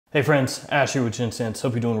Hey friends, Ash here with Gents.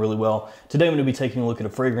 Hope you're doing really well. Today I'm going to be taking a look at a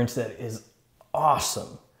fragrance that is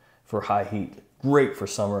awesome for high heat, great for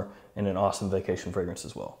summer, and an awesome vacation fragrance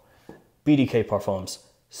as well. Bdk Parfums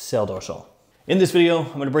Sel. In this video,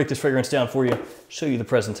 I'm going to break this fragrance down for you, show you the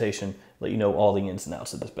presentation, let you know all the ins and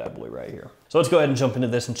outs of this bad boy right here. So let's go ahead and jump into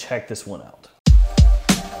this and check this one out.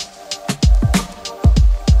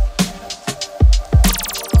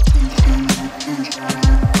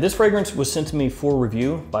 This fragrance was sent to me for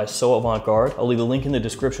review by So Avant Garde. I'll leave a link in the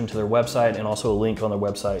description to their website and also a link on their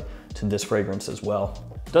website to this fragrance as well.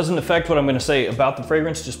 Doesn't affect what I'm going to say about the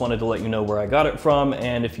fragrance, just wanted to let you know where I got it from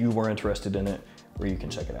and if you were interested in it, where you can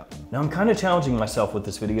check it out. Now I'm kind of challenging myself with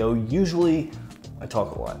this video. Usually I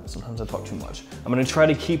talk a lot, sometimes I talk too much. I'm going to try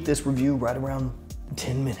to keep this review right around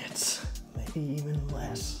 10 minutes, maybe even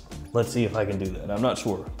less. Let's see if I can do that. I'm not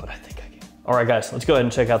sure, but I think I can. All right guys, let's go ahead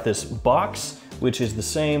and check out this box, which is the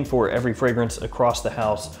same for every fragrance across the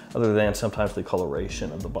house, other than sometimes the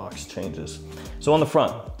coloration of the box changes. So on the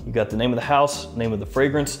front, you got the name of the house, name of the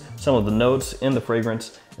fragrance, some of the notes in the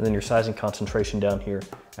fragrance, and then your size and concentration down here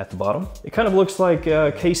at the bottom. It kind of looks like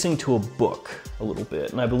casing to a book a little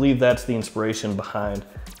bit, and I believe that's the inspiration behind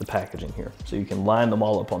the packaging here. So you can line them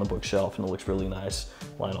all up on the bookshelf and it looks really nice.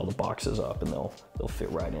 Line all the boxes up and they'll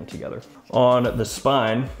fit right in together. On the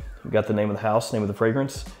spine, you got the name of the house, name of the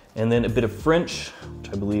fragrance, and then a bit of French,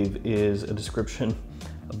 which I believe is a description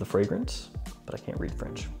of the fragrance, but I can't read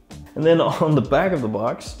French. And then on the back of the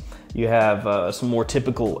box, you have some more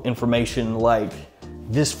typical information like,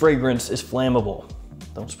 this fragrance is flammable,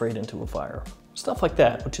 don't spray it into a fire. Stuff like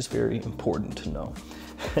that, which is very important to know.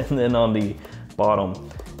 And then on the bottom,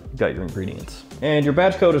 you got your ingredients. And your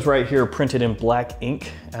batch code is right here, printed in black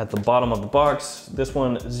ink at the bottom of the box. This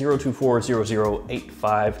one,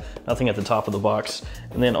 0240085, nothing at the top of the box.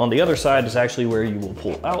 And then on the other side is actually where you will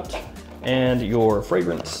pull out and your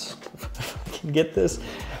fragrance. Can you get this?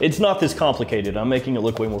 It's not this complicated. I'm making it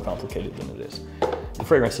look way more complicated than it is. The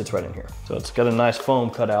fragrance sits right in here. So it's got a nice foam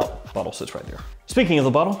cutout. Bottle sits right there. Speaking of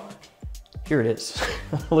the bottle, here it is.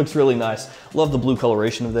 It looks really nice. Love the blue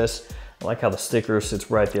coloration of this. I like how the sticker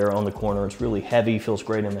sits right there on the corner. It's really heavy, feels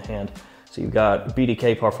great in the hand. So you've got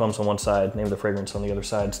Bdk Parfums on one side, name of the fragrance on the other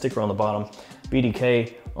side, sticker on the bottom,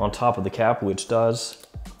 Bdk on top of the cap, which does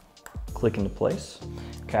click into place.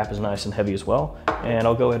 Cap is nice and heavy as well. And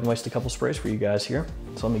I'll go ahead and waste a couple sprays for you guys here.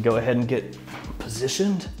 So let me go ahead and get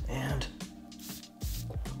positioned and,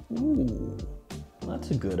 ooh,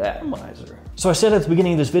 that's a good atomizer. So I said at the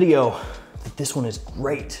beginning of this video that this one is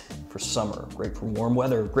great for summer, great for warm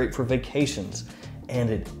weather, great for vacations, and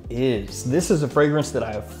it is. This is a fragrance that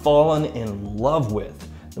I have fallen in love with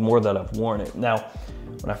the more that I've worn it. Now,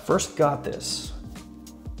 when I first got this,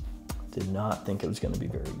 did not think it was gonna be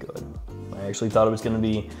very good. I actually thought it was gonna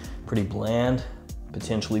be pretty bland,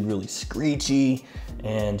 potentially really screechy,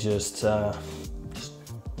 and just not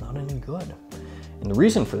any good. And the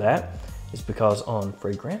reason for that is because on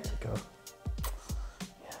Fragrantica,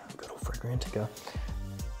 yeah, good old Fragrantica,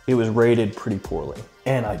 it was rated pretty poorly,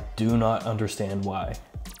 and I do not understand why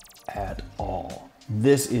at all.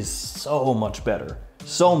 This is so much better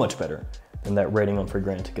than that rating on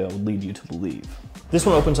Fragrantica would lead you to believe. This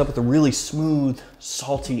one opens up with a really smooth,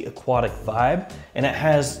 salty, aquatic vibe, and it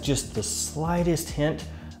has just the slightest hint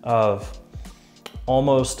of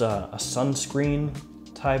almost a sunscreen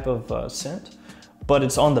type of scent, but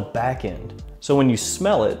it's on the back end. So when you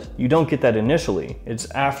smell it, you don't get that initially. It's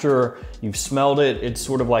after you've smelled it, it's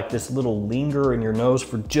sort of like this little linger in your nose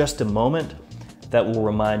for just a moment that will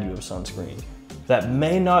remind you of sunscreen. That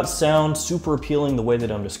may not sound super appealing the way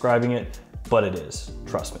that I'm describing it, but it is,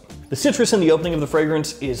 trust me. The citrus in the opening of the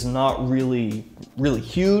fragrance is not really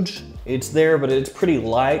huge. It's there, but it's pretty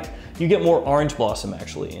light. You get more orange blossom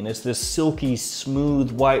actually, and it's this silky,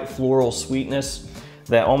 smooth, white floral sweetness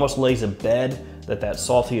that almost lays a bed that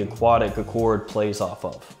salty aquatic accord plays off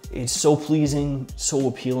of. It's so pleasing, so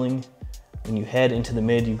appealing. When you head into the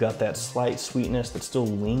mid, you've got that slight sweetness that still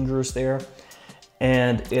lingers there.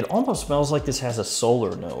 And it almost smells like this has a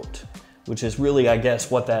solar note, which is really, I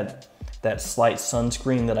guess, what that slight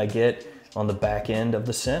sunscreen that I get on the back end of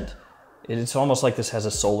the scent. It's almost like this has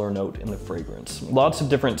a solar note in the fragrance. Lots of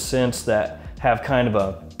different scents that have kind of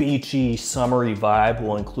a beachy, summery vibe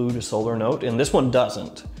will include a solar note, and this one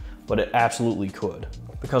doesn't. But it absolutely could.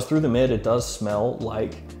 Because through the mid, it does smell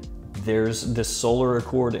like there's this solar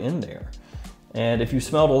accord in there. And if you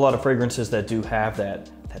smelled a lot of fragrances that do have that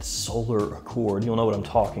solar accord, you'll know what I'm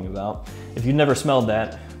talking about. If you've never smelled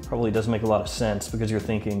that, probably doesn't make a lot of sense because you're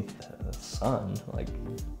thinking, the sun, like,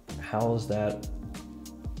 how is that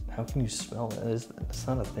How can you smell it? It's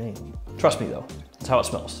not a thing. Trust me though, it's how it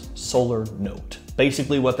smells. Solar note.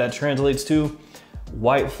 Basically what that translates to,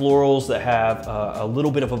 white florals that have a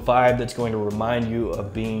little bit of a vibe that's going to remind you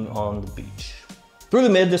of being on the beach. Through the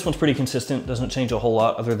mid, this one's pretty consistent, doesn't change a whole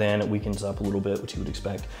lot other than it weakens up a little bit, which you would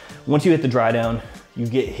expect. Once you hit the dry down, you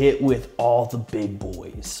get hit with all the big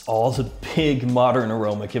boys. All the big modern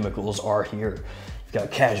aroma chemicals are here. You've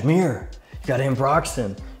got cashmere, you've got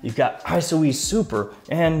ambroxan, you've got Isoe Super,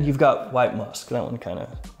 and you've got white musk. That one kind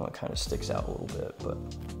of sticks out a little bit. But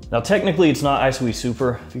now technically it's not Isoe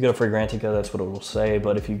Super. If you go to Fragrantica, that's what it will say.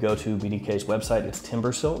 But if you go to BDK's website, it's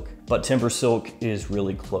Timber Silk. But Timber Silk is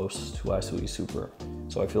really close to Isoe Super.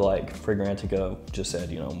 So I feel like Fragrantica just said,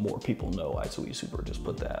 you know, more people know Isoe Super, just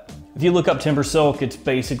put that. If you look up Timber Silk, it's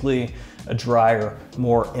basically a drier,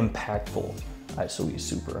 more impactful Isoe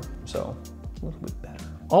Super. So a little bit better.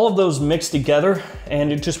 All of those mixed together,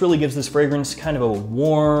 and it just really gives this fragrance kind of a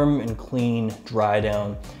warm and clean dry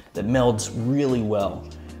down that melds really well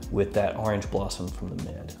with that orange blossom from the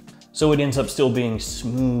mid. So it ends up still being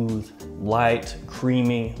smooth, light,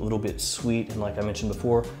 creamy, a little bit sweet, and like I mentioned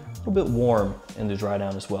before, a little bit warm in the dry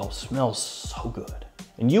down as well. Smells so good.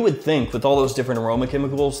 And you would think with all those different aroma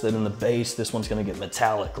chemicals that in the base, this one's gonna get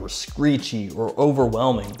metallic or screechy or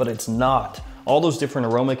overwhelming, but it's not. All those different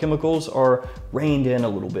aroma chemicals are reined in a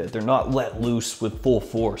little bit. They're not let loose with full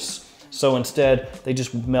force. So instead, they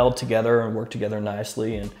just meld together and work together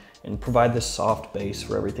nicely and provide this soft base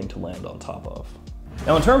for everything to land on top of.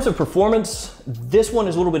 Now in terms of performance, this one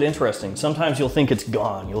is a little bit interesting. Sometimes you'll think it's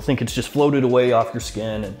gone. You'll think it's just floated away off your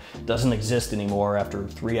skin and doesn't exist anymore after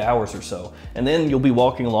 3 hours or so. And then you'll be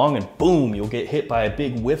walking along and boom, you'll get hit by a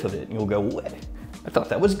big whiff of it and you'll go, wait, I thought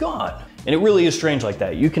that was gone. And it really is strange like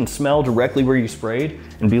that. You can smell directly where you sprayed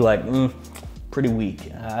and be like, pretty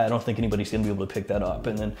weak. I don't think anybody's gonna be able to pick that up.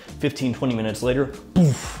 And then 15, 20 minutes later,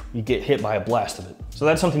 poof, you get hit by a blast of it. So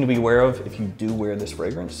that's something to be aware of if you do wear this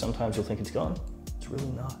fragrance. Sometimes you'll think it's gone. It's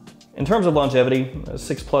really not. In terms of longevity,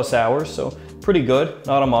 6+ hours, so pretty good,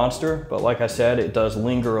 not a monster, but like I said, it does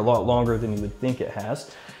linger a lot longer than you would think it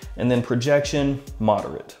has. And then projection,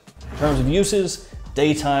 moderate. In terms of uses,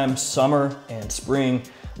 daytime, summer, and spring,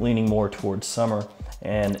 leaning more towards summer,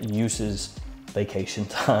 and uses, vacation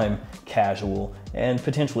time, casual, and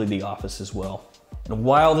potentially the office as well. And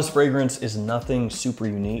while this fragrance is nothing super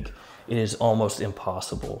unique, it is almost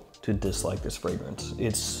impossible to dislike this fragrance.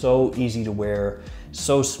 It's so easy to wear,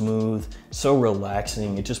 so smooth, so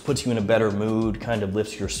relaxing. It just puts you in a better mood, kind of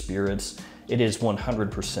lifts your spirits. It is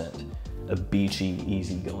 100% a beachy,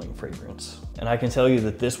 easygoing fragrance. And I can tell you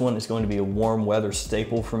that this one is going to be a warm weather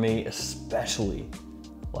staple for me, especially,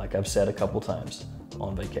 like I've said a couple times,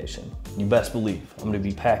 on vacation. You best believe I'm gonna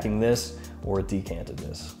be packing this or a decant of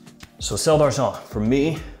this. So Sel d'Argent, for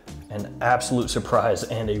me, an absolute surprise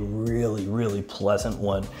and a really, really pleasant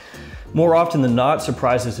one. More often than not,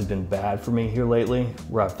 surprises have been bad for me here lately,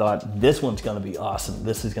 where I've thought this one's gonna be awesome,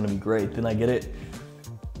 this is gonna be great, then I get it,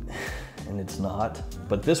 and it's not.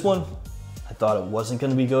 But this one, I thought it wasn't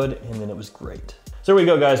gonna be good, and then it was great. So there we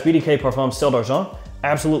go, guys, Bdk Parfums Sel d'Argent.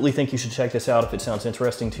 Absolutely think you should check this out if it sounds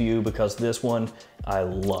interesting to you, because this one I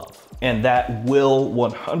love. And that will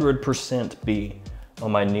 100% be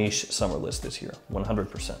on my niche summer list this year,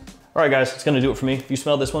 100%. All right, guys, it's gonna do it for me. If you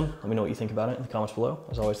smell this one, let me know what you think about it in the comments below.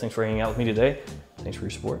 As always, thanks for hanging out with me today. Thanks for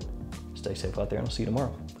your support. Stay safe out there, and I'll see you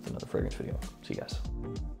tomorrow with another fragrance video. See you guys.